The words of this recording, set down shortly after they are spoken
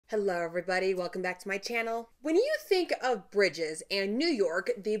Hello everybody, welcome back to my channel. When you think of bridges and New York,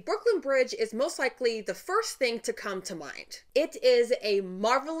 the Brooklyn Bridge is most likely the first thing to come to mind. It is a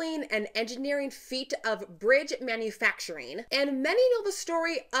marveling and engineering feat of bridge manufacturing, and many know the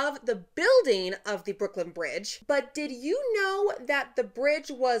story of the building of the Brooklyn Bridge, but did you know that the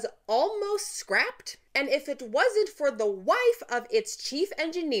bridge was almost scrapped? And if it wasn't for the wife of its chief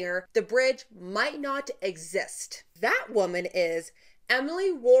engineer, the bridge might not exist. That woman is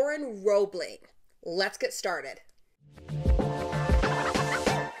Emily Warren Roebling. Let's get started.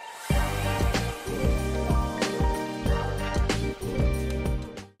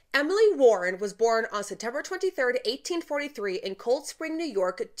 Emily Warren was born on September 23, 1843 in Cold Spring, New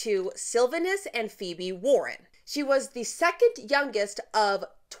York to Sylvanus and Phoebe Warren. She was the second youngest of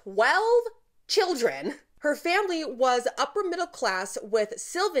 12 children. Her family was upper middle class, with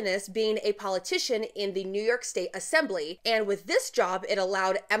Sylvanus being a politician in the New York State Assembly, and with this job it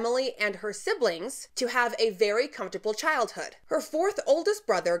allowed Emily and her siblings to have a very comfortable childhood. Her fourth oldest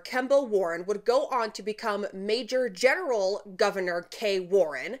brother, Kemble Warren, would go on to become Major General Governor K.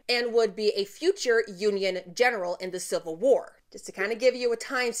 Warren and would be a future Union general in the Civil War. Just to kind of give you a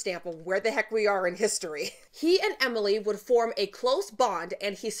timestamp of where the heck we are in history. He and Emily would form a close bond,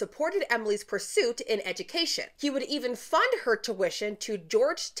 and he supported Emily's pursuit in education. He would even fund her tuition to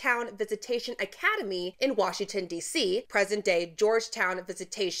Georgetown Visitation Academy in Washington, D.C., present-day Georgetown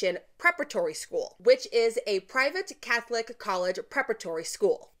Visitation Preparatory School, which is a private Catholic college preparatory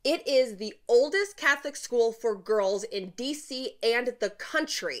school. It is the oldest Catholic school for girls in DC and the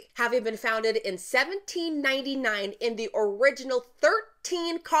country, having been founded in 1799 in the original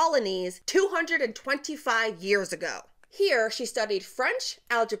 13 colonies 225 years ago. Here, she studied French,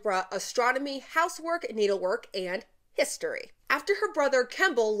 algebra, astronomy, housework, needlework, and history. After her brother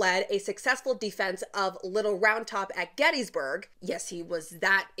Kemble led a successful defense of Little Round Top at Gettysburg, yes, he was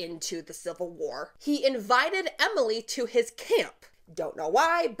that into the Civil War, he invited Emily to his camp. Don't know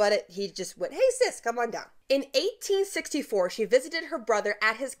why, but he just went, "Hey sis, come on down." In 1864, she visited her brother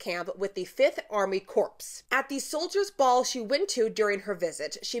at his camp with the 5th Army Corps. At the soldiers' ball she went to during her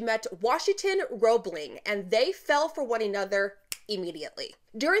visit, she met Washington Roebling, and they fell for one another immediately.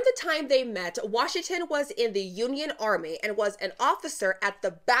 During the time they met, Washington was in the Union Army and was an officer at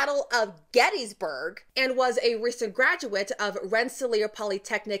the Battle of Gettysburg, and was a recent graduate of Rensselaer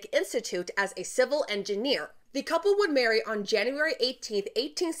Polytechnic Institute as a civil engineer. The couple would marry on January 18,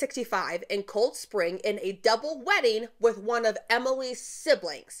 1865 in Cold Spring in a double wedding with one of Emily's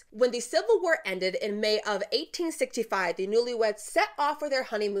siblings. When the Civil War ended in May of 1865, the newlyweds set off for their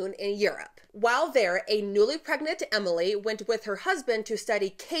honeymoon in Europe. While there, a newly pregnant Emily went with her husband to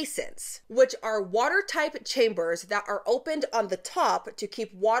study caissons, which are water-type chambers that are opened on the top to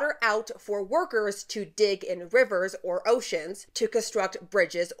keep water out for workers to dig in rivers or oceans to construct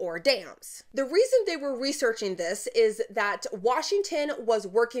bridges or dams. The reason they were researching this is that Washington was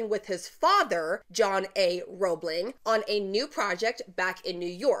working with his father, John A. Roebling, on a new project back in New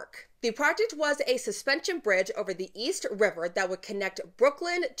York. The project was a suspension bridge over the East River that would connect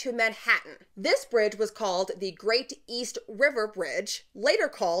Brooklyn to Manhattan. This bridge was called the Great East River Bridge, later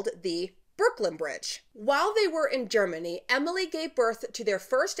called the Brooklyn Bridge. While they were in Germany, Emily gave birth to their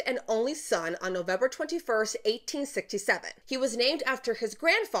first and only son on November 21st, 1867. He was named after his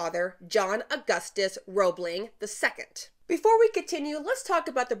grandfather, John Augustus Roebling II. Before we continue, let's talk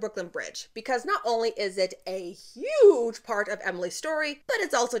about the Brooklyn Bridge, because not only is it a huge part of Emily's story, but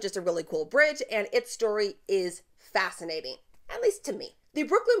it's also just a really cool bridge, and its story is fascinating, at least to me. The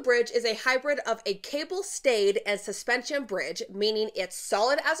Brooklyn Bridge is a hybrid of a cable-stayed and suspension bridge, meaning it's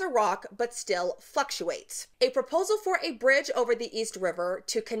solid as a rock but still fluctuates. A proposal for a bridge over the East River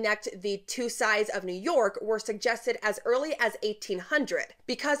to connect the two sides of New York were suggested as early as 1800,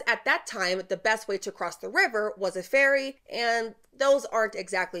 because at that time the best way to cross the river was a ferry, and those aren't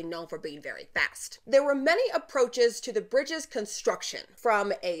exactly known for being very fast. There were many approaches to the bridge's construction,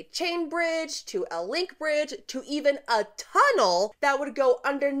 from a chain bridge to a link bridge to even a tunnel that would go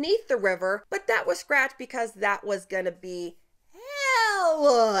underneath the river, but that was scrapped because that was gonna be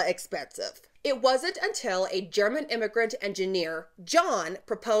hella expensive. It wasn't until a German immigrant engineer, John,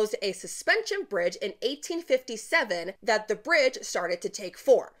 proposed a suspension bridge in 1857 that the bridge started to take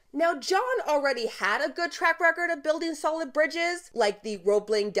form. Now, John already had a good track record of building solid bridges, like the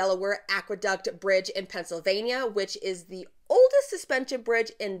Roebling Delaware Aqueduct Bridge in Pennsylvania, which is the oldest suspension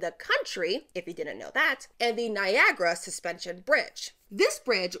bridge in the country, if you didn't know that, and the Niagara Suspension Bridge. This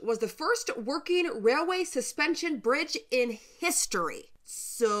bridge was the first working railway suspension bridge in history.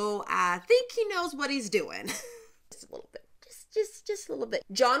 So I think he knows what he's doing. Just a little bit. just a little bit.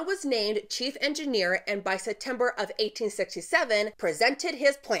 John was named chief engineer and by September of 1867 presented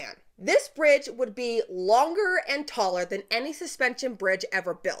his plan. This bridge would be longer and taller than any suspension bridge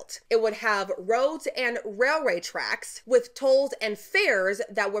ever built. It would have roads and railway tracks with tolls and fares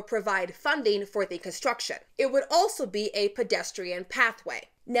that would provide funding for the construction. It would also be a pedestrian pathway.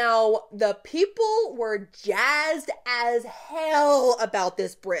 Now, the people were jazzed as hell about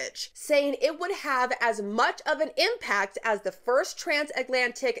this bridge, saying it would have as much of an impact as the first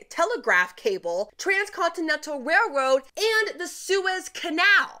transatlantic telegraph cable, transcontinental railroad, and the Suez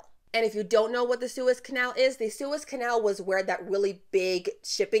Canal. And if you don't know what the Suez Canal is, the Suez Canal was where that really big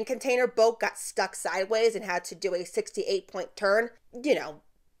shipping container boat got stuck sideways and had to do a 68-point turn. You know,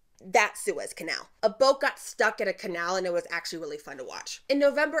 that Suez Canal. A boat got stuck in a canal and it was actually really fun to watch. In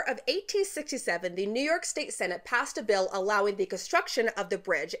November of 1867, the New York State Senate passed a bill allowing the construction of the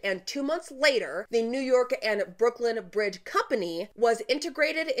bridge, and 2 months later, the New York and Brooklyn Bridge Company was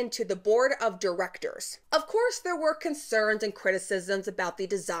integrated into the board of directors. Of course, there were concerns and criticisms about the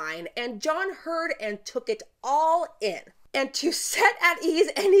design, and John heard and took it all in. And to set at ease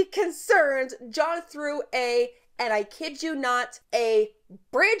any concerns, John threw and I kid you not, a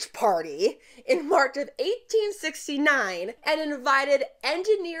bridge party in March of 1869 and invited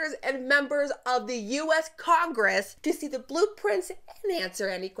engineers and members of the U.S. Congress to see the blueprints and answer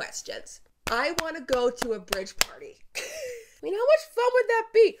any questions. I want to go to a bridge party. I mean, how much fun would that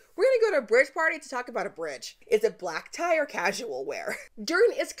be? We're going to go to a bridge party to talk about a bridge. Is it black tie or casual wear?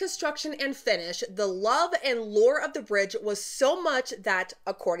 During its construction and finish, the love and lore of the bridge was so much that,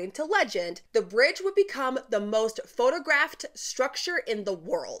 according to legend, the bridge would become the most photographed structure in the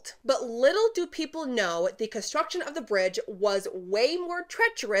world. But little do people know, the construction of the bridge was way more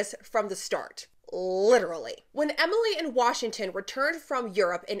treacherous from the start. Literally. When Emily and Washington returned from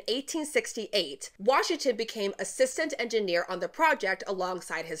Europe in 1868, Washington became assistant engineer on the project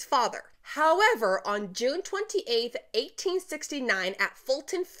alongside his father. However, on June 28, 1869, at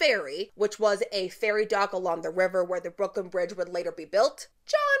Fulton Ferry, which was a ferry dock along the river where the Brooklyn Bridge would later be built,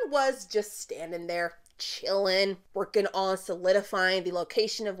 John was just standing there, chilling, working on solidifying the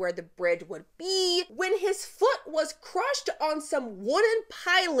location of where the bridge would be, when his foot was crushed on some wooden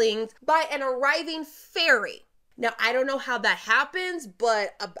pilings by an arriving ferry. Now, I don't know how that happens,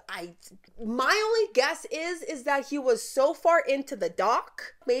 but my only guess is that he was so far into the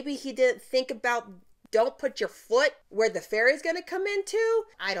dock, maybe he didn't think about don't put your foot where the ferry's gonna come into.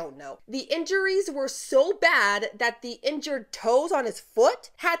 I don't know. The injuries were so bad that the injured toes on his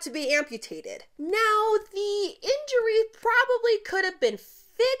foot had to be amputated. Now, the injury probably could have been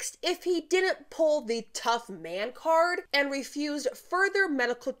fixed if he didn't pull the tough man card and refused further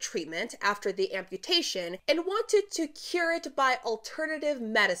medical treatment after the amputation and wanted to cure it by alternative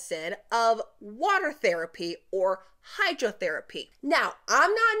medicine of water therapy or hydrotherapy. Now,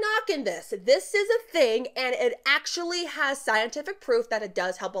 I'm not knocking this. This is a thing, and it actually has scientific proof that it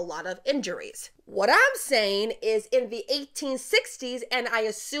does help a lot of injuries. What I'm saying is in the 1860s, and I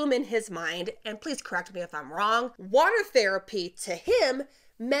assume in his mind, and please correct me if I'm wrong, water therapy to him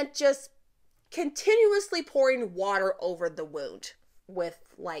meant just continuously pouring water over the wound with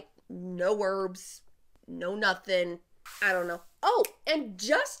like no herbs, no nothing. I don't know. Oh, and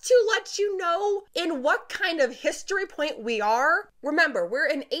just to let you know in what kind of history point we are, remember, we're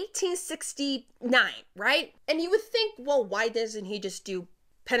in 1869, right? And you would think, well, why doesn't he just do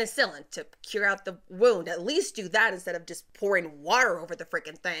penicillin to cure out the wound? At least do that instead of just pouring water over the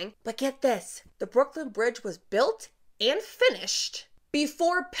freaking thing. But get this, the Brooklyn Bridge was built and finished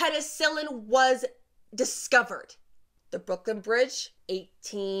before penicillin was discovered. The Brooklyn Bridge,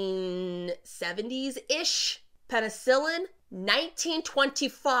 1870s-ish. Penicillin,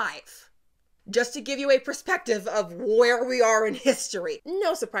 1925. Just to give you a perspective of where we are in history.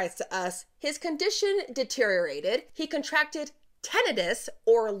 No surprise to us, his condition deteriorated. He contracted tinnitus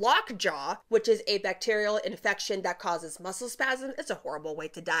or lockjaw, which is a bacterial infection that causes muscle spasms. It's a horrible way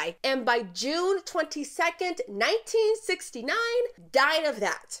to die. And by June 22nd, 1969, died of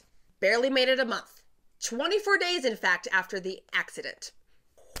that. Barely made it a month. 24 days, in fact, after the accident.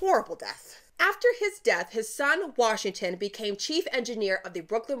 Horrible death. After his death, his son, Washington, became chief engineer of the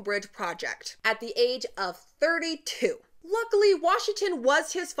Brooklyn Bridge project at the age of 32. Luckily, Washington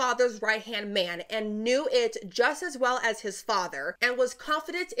was his father's right-hand man and knew it just as well as his father and was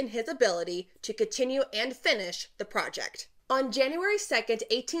confident in his ability to continue and finish the project. On January 2nd,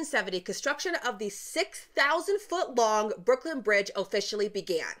 1870, construction of the 6,000-foot-long Brooklyn Bridge officially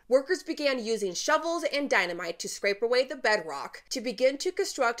began. Workers began using shovels and dynamite to scrape away the bedrock to begin to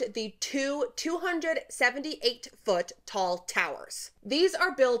construct the two 278-foot-tall towers. These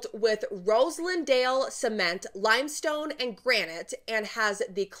are built with Roslindale cement, limestone, and granite, and has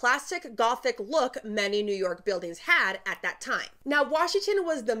the classic Gothic look many New York buildings had at that time. Now, Washington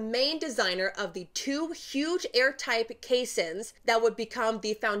was the main designer of the two huge airtight caissons that would become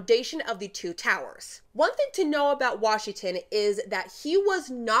the foundation of the two towers. One thing to know about Washington is that he was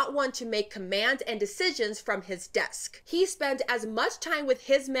not one to make commands and decisions from his desk. He spent as much time with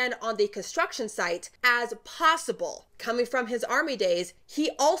his men on the construction site as possible. Coming from his army days, he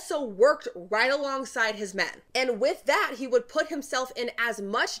also worked right alongside his men. And with that, he would put himself in as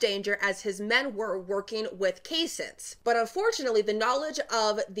much danger as his men were working with caissons. But unfortunately, the knowledge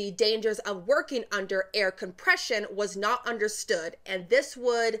of the dangers of working under air compression was not understood, and this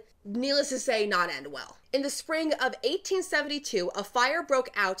would, needless to say, not end well. In the spring of 1872, a fire broke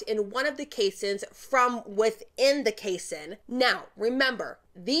out in one of the caissons from within the caisson. Now, remember,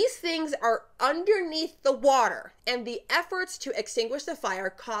 these things are underneath the water, and the efforts to extinguish the fire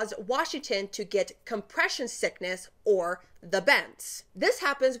caused Washington to get compression sickness, or the bends. This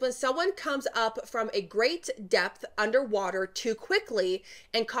happens when someone comes up from a great depth underwater too quickly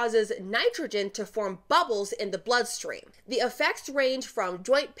and causes nitrogen to form bubbles in the bloodstream. The effects range from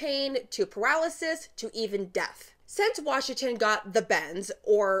joint pain to paralysis to even death. Since Washington got the bends,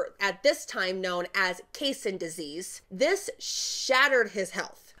 or at this time known as caisson disease, this shattered his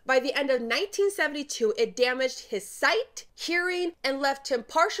health. By the end of 1972, it damaged his sight, hearing, and left him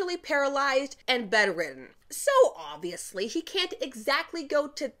partially paralyzed and bedridden. So obviously, he can't exactly go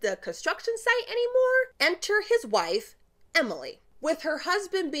to the construction site anymore. Enter his wife, Emily. With her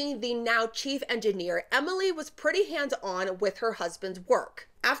husband being the now chief engineer, Emily was pretty hands-on with her husband's work.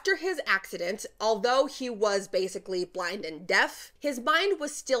 After his accident, although he was basically blind and deaf, his mind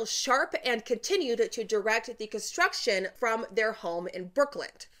was still sharp and continued to direct the construction from their home in Brooklyn.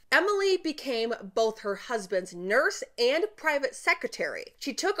 Emily became both her husband's nurse and private secretary.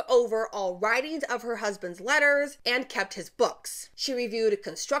 She took over all writings of her husband's letters and kept his books. She reviewed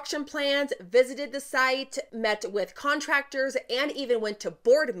construction plans, visited the site, met with contractors, and even went to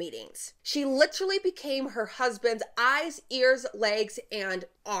board meetings. She literally became her husband's eyes, ears, legs, and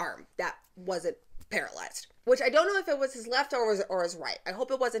arm that wasn't paralyzed. Which I don't know if it was his left or his right. I hope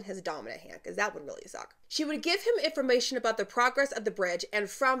it wasn't his dominant hand, because that would really suck. She would give him information about the progress of the bridge, and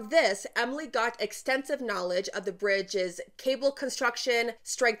from this, Emily got extensive knowledge of the bridge's cable construction,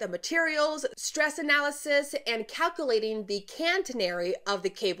 strength of materials, stress analysis, and calculating the catenary of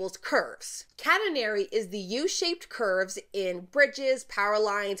the cable's curves. Catenary is the U-shaped curves in bridges, power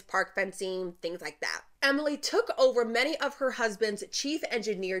lines, park fencing, things like that. Emily took over many of her husband's chief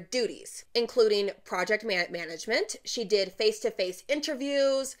engineer duties, including project management. She did face-to-face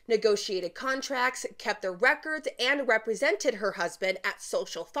interviews, negotiated contracts, kept the records, and represented her husband at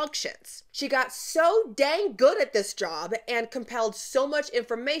social functions. She got so dang good at this job and compiled so much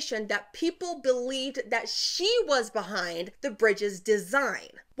information that people believed that she was behind the bridge's design.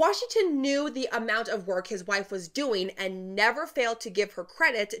 Washington knew the amount of work his wife was doing and never failed to give her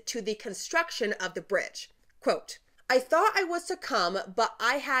credit to the construction of the bridge. Quote, "I thought I was to come, but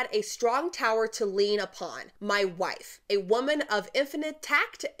I had a strong tower to lean upon, my wife, a woman of infinite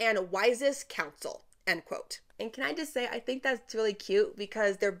tact and wisest counsel." End quote. And can I just say, I think that's really cute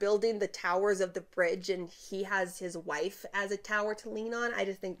because they're building the towers of the bridge and he has his wife as a tower to lean on. I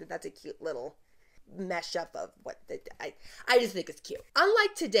just think that that's a cute little mesh up of I just think it's cute.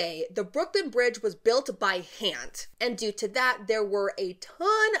 Unlike today, the Brooklyn Bridge was built by hand, and due to that, there were a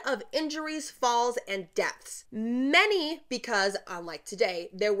ton of injuries, falls, and deaths. Many because, unlike today,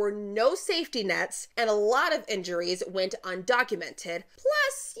 there were no safety nets, and a lot of injuries went undocumented.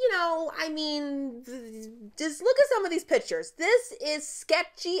 Plus, I mean, just look at some of these pictures. This is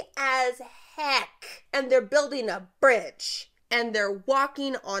sketchy as heck, and they're building a bridge. And they're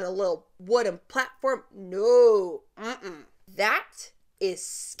walking on a little wooden platform. No, that is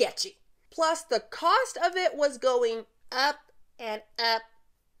sketchy. Plus, the cost of it was going up and up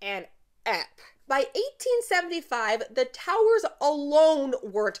and up. By 1875, the towers alone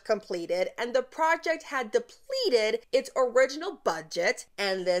weren't completed, and the project had depleted its original budget,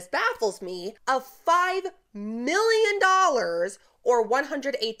 and this baffles me, of $5 million, or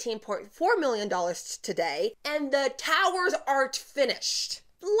 $118.4 million today, and the towers aren't finished.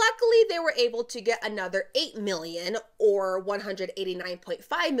 Luckily, they were able to get another $8 million, or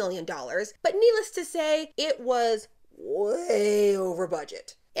 $189.5 million, but needless to say, it was way over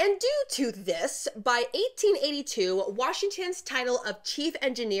budget. And due to this, by 1882, Washington's title of chief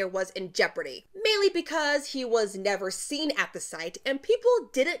engineer was in jeopardy, mainly because he was never seen at the site and people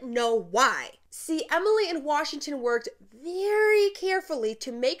didn't know why. See, Emily and Washington worked very carefully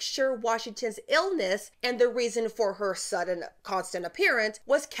to make sure Washington's illness and the reason for her sudden constant appearance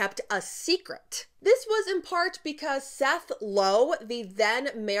was kept a secret. This was in part because Seth Low, the then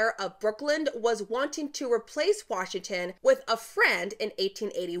mayor of Brooklyn, was wanting to replace Washington with a friend in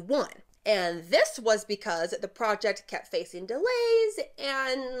 1881. And this was because the project kept facing delays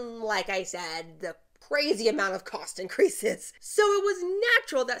and, like I said, the crazy amount of cost increases. So it was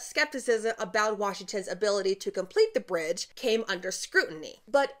natural that skepticism about Washington's ability to complete the bridge came under scrutiny.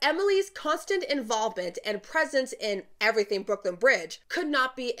 But Emily's constant involvement and presence in everything Brooklyn Bridge could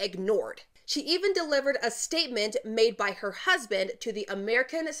not be ignored. She even delivered a statement made by her husband to the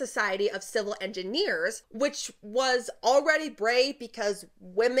American Society of Civil Engineers, which was already brave because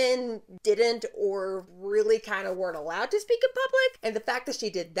women didn't or really kind of weren't allowed to speak in public. And the fact that she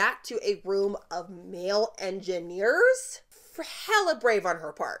did that to a room of male engineers, hella brave on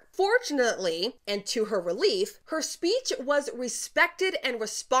her part. Fortunately, and to her relief, her speech was respected and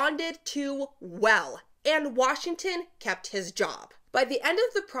responded to well, and Washington kept his job. By the end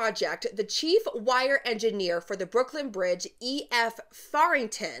of the project, the chief wire engineer for the Brooklyn Bridge, E.F.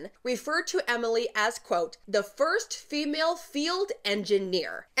 Farrington, referred to Emily as, quote, the first female field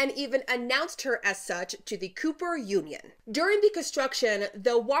engineer, and even announced her as such to the Cooper Union. During the construction,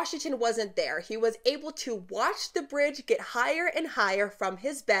 though Washington wasn't there, he was able to watch the bridge get higher and higher from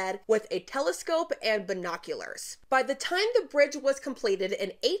his bed with a telescope and binoculars. By the time the bridge was completed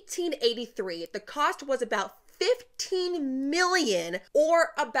in 1883, the cost was about $15 million,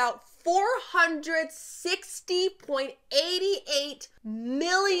 or about $460.88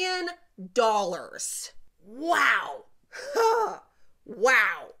 million. Wow.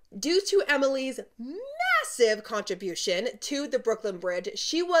 Wow. Due to Emily's massive contribution to the Brooklyn Bridge,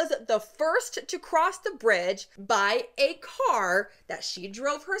 she was the first to cross the bridge by a car that she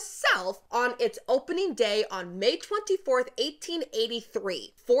drove herself on its opening day on May 24th,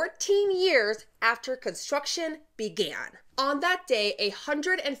 1883, 14 years after construction began. On that day,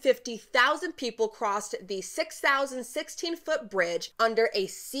 150,000 people crossed the 6,016-foot bridge under a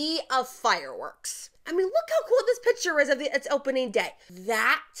sea of fireworks. I mean, look how cool this picture is of its opening day.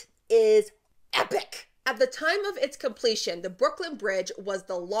 That is epic. At the time of its completion, the Brooklyn Bridge was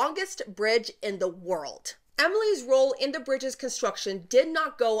the longest bridge in the world. Emily's role in the bridge's construction did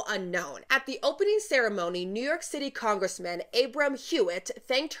not go unknown. At the opening ceremony, New York City Congressman Abram Hewitt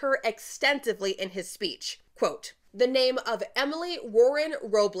thanked her extensively in his speech. Quote, the name of Emily Warren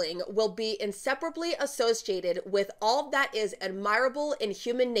Roebling will be inseparably associated with all that is admirable in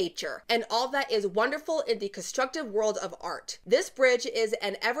human nature and all that is wonderful in the constructive world of art. This bridge is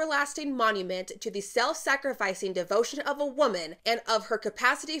an everlasting monument to the self-sacrificing devotion of a woman and of her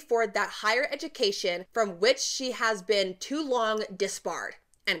capacity for that higher education from which she has been too long disbarred.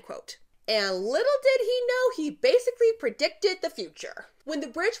 End quote. And little did he know, he basically predicted the future. When the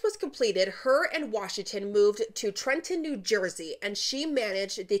bridge was completed, her and Washington moved to Trenton, New Jersey, and she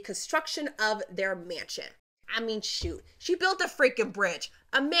managed the construction of their mansion. I mean, shoot, she built a freaking bridge.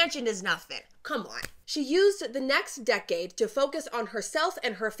 A mansion is nothing. Come on. She used the next decade to focus on herself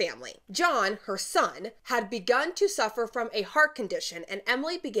and her family. John, her son, had begun to suffer from a heart condition, and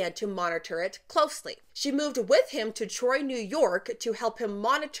Emily began to monitor it closely. She moved with him to Troy, New York to help him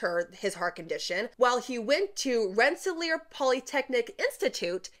monitor his heart condition while he went to Rensselaer Polytechnic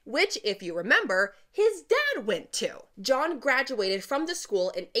Institute, which, if you remember, his dad went to. John graduated from the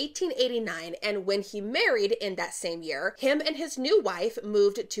school in 1889, and when he married in that same year, him and his new wife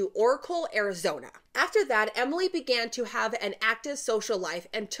moved to Oracle, Arizona. After that, Emily began to have an active social life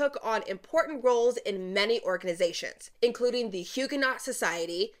and took on important roles in many organizations, including the Huguenot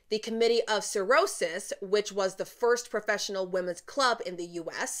Society, the Committee of Cirrhosis, which was the first professional women's club in the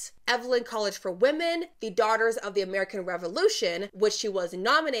U.S., Evelyn College for Women, the Daughters of the American Revolution, which she was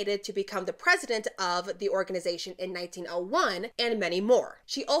nominated to become the president of the organization in 1901, and many more.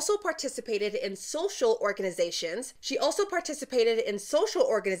 She also participated in social organizations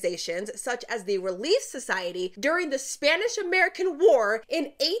such as the Relief Society during the Spanish-American War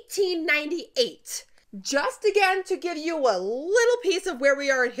in 1898. Just again to give you a little piece of where we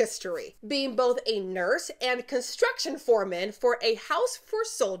are in history, being both a nurse and construction foreman for a house for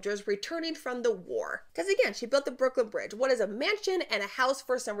soldiers returning from the war. Because again, she built the Brooklyn Bridge. What is a mansion and a house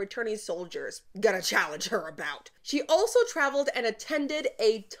for some returning soldiers gonna challenge her about? She also traveled and attended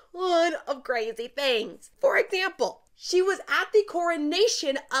a ton of crazy things. For example, She was at the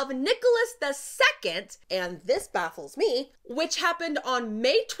coronation of Nicholas II, and this baffles me, which happened on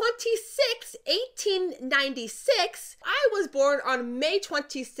May 26, 1896. I was born on May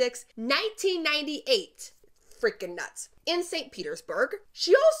 26, 1998. Freaking nuts. In St. Petersburg.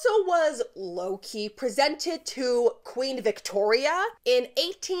 She also was low-key presented to Queen Victoria in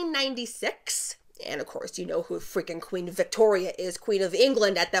 1896. And of course, you know who freaking Queen Victoria is, Queen of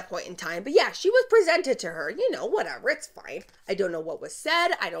England at that point in time. But yeah, she was presented to her. You know, whatever, it's fine. I don't know what was said.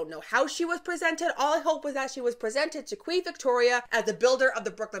 I don't know how she was presented. All I hope was that she was presented to Queen Victoria as the builder of the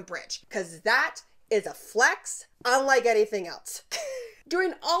Brooklyn Bridge. Because that is a flex unlike anything else.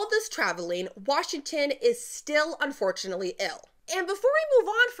 During all this traveling, Washington is still unfortunately ill. And before we move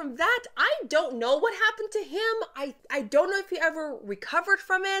on from that, I don't know what happened to him. I don't know if he ever recovered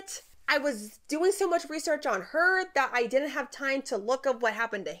from it. I was doing so much research on her that I didn't have time to look up what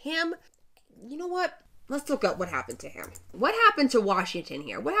happened to him. You know what? Let's look up what happened to him. What happened to Washington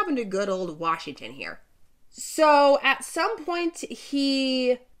here? What happened to good old Washington here? So at some point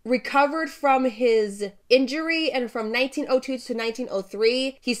he recovered from his injury, and from 1902 to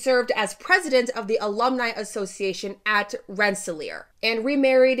 1903, he served as president of the Alumni Association at Rensselaer and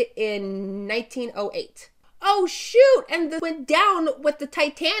remarried in 1908. Oh shoot, and went down with the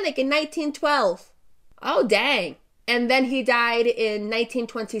Titanic in 1912. Oh dang. And then he died in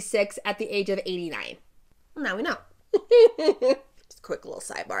 1926 at the age of 89. Well, now we know. Quick little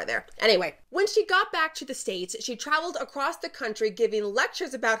sidebar there. Anyway, when she got back to the States, she traveled across the country giving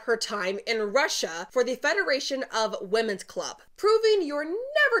lectures about her time in Russia for the Federation of Women's Club. Proving you're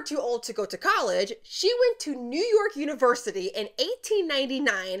never too old to go to college, she went to New York University in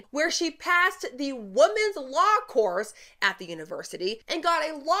 1899, where she passed the Women's Law course at the university and got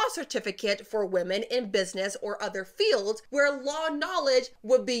a law certificate for women in business or other fields where law knowledge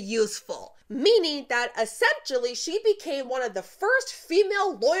would be useful. Meaning that essentially she became one of the first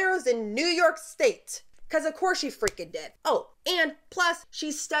female lawyers in New York State. Because of course she freaking did. Oh, and plus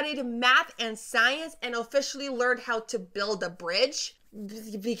she studied math and science and officially learned how to build a bridge.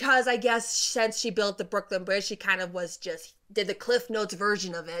 Because I guess since she built the Brooklyn Bridge, she kind of did the Cliff Notes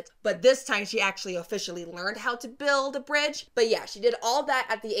version of it. But this time she actually officially learned how to build a bridge. But yeah, she did all that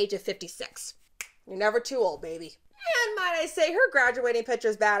at the age of 56. You're never too old, baby. And might I say, her graduating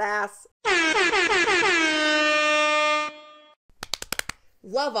picture's badass.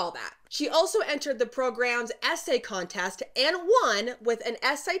 Love all that. She also entered the program's essay contest and won with an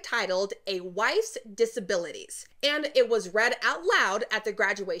essay titled A Wife's Disabilities, and it was read out loud at the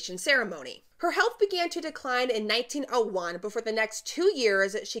graduation ceremony. Her health began to decline in 1901, but for the next 2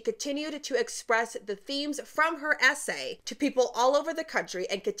 years, she continued to express the themes from her essay to people all over the country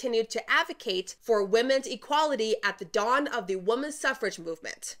and continued to advocate for women's equality at the dawn of the women's suffrage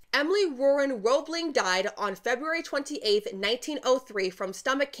movement. Emily Warren Roebling died on February 28, 1903 from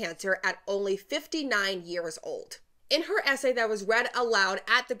stomach cancer at only 59 years old. In her essay that was read aloud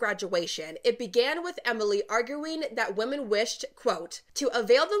at the graduation, it began with Emily arguing that women wished, quote, to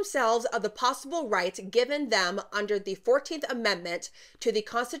avail themselves of the possible rights given them under the 14th Amendment to the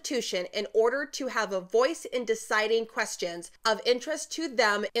Constitution in order to have a voice in deciding questions of interest to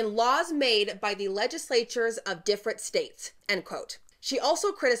them in laws made by the legislatures of different states, end quote. She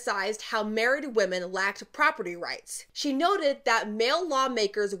also criticized how married women lacked property rights. She noted that male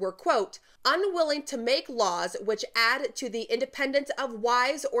lawmakers were, quote, unwilling to make laws which add to the independence of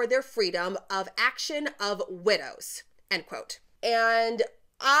wives or their freedom of action of widows, end quote. And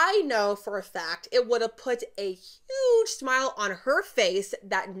I know for a fact it would have put a huge smile on her face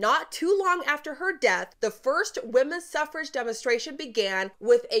that not too long after her death, the first women's suffrage demonstration began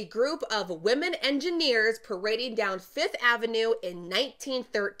with a group of women engineers parading down Fifth Avenue in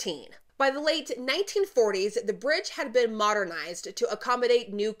 1913. By the late 1940s, the bridge had been modernized to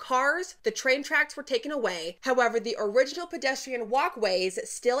accommodate new cars, the train tracks were taken away. However, the original pedestrian walkways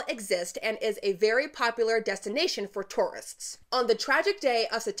still exist and is a very popular destination for tourists. On the tragic day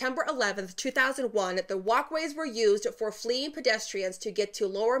of September 11th, 2001, the walkways were used for fleeing pedestrians to get to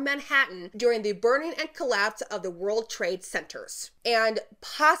Lower Manhattan during the burning and collapse of the World Trade Centers. And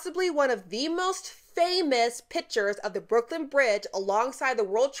possibly one of the most famous pictures of the Brooklyn Bridge alongside the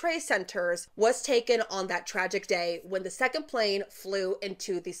World Trade Centers was taken on that tragic day when the second plane flew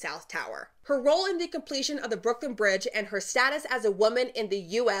into the South Tower. Her role in the completion of the Brooklyn Bridge and her status as a woman in the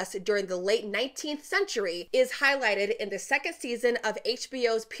U.S. during the late 19th century is highlighted in the second season of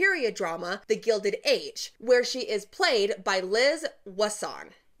HBO's period drama, The Gilded Age, where she is played by Liz Wasson.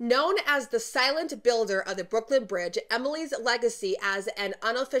 Known as the silent builder of the Brooklyn Bridge, Emily's legacy as an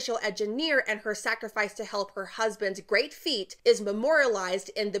unofficial engineer and her sacrifice to help her husband's great feat is memorialized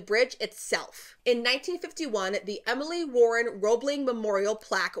in the bridge itself. In 1951, the Emily Warren Roebling Memorial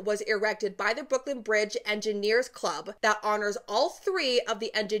Plaque was erected by the Brooklyn Bridge Engineers Club that honors all three of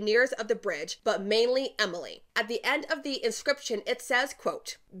the engineers of the bridge, but mainly Emily. At the end of the inscription, it says,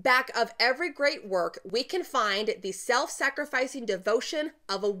 quote, "Back of every great work, we can find the self-sacrificing devotion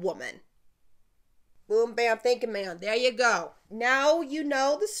of a woman." Boom, bam, thinking man. There you go. Now you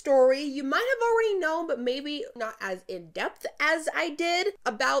know the story. You might have already known, but maybe not as in-depth as I did,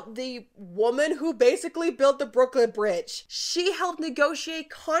 about the woman who basically built the Brooklyn Bridge. She helped negotiate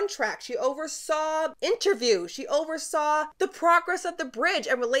contracts. She oversaw interviews. She oversaw the progress of the bridge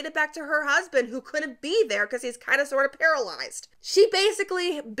and related back to her husband, who couldn't be there because he's kind of sort of paralyzed. She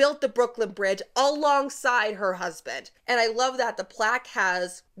basically built the Brooklyn Bridge alongside her husband. And I love that the plaque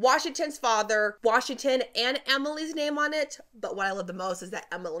has Washington's father, Washington, and Emily's name on it. But what I love the most is that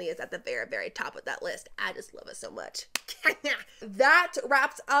Emily is at the very, very top of that list. I just love it so much. That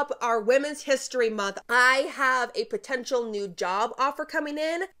wraps up our Women's History Month. I have a potential new job offer coming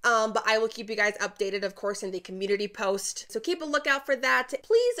in, but I will keep you guys updated, of course, in the community post. So keep a lookout for that.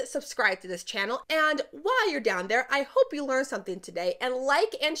 Please subscribe to this channel. And while you're down there, I hope you learned something today, and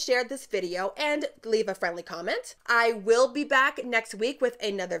like and share this video and leave a friendly comment. I will be back next week with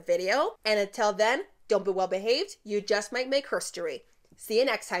another video. And until then, don't be well behaved. You just might make herstory. See you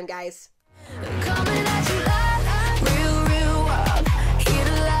next time, guys.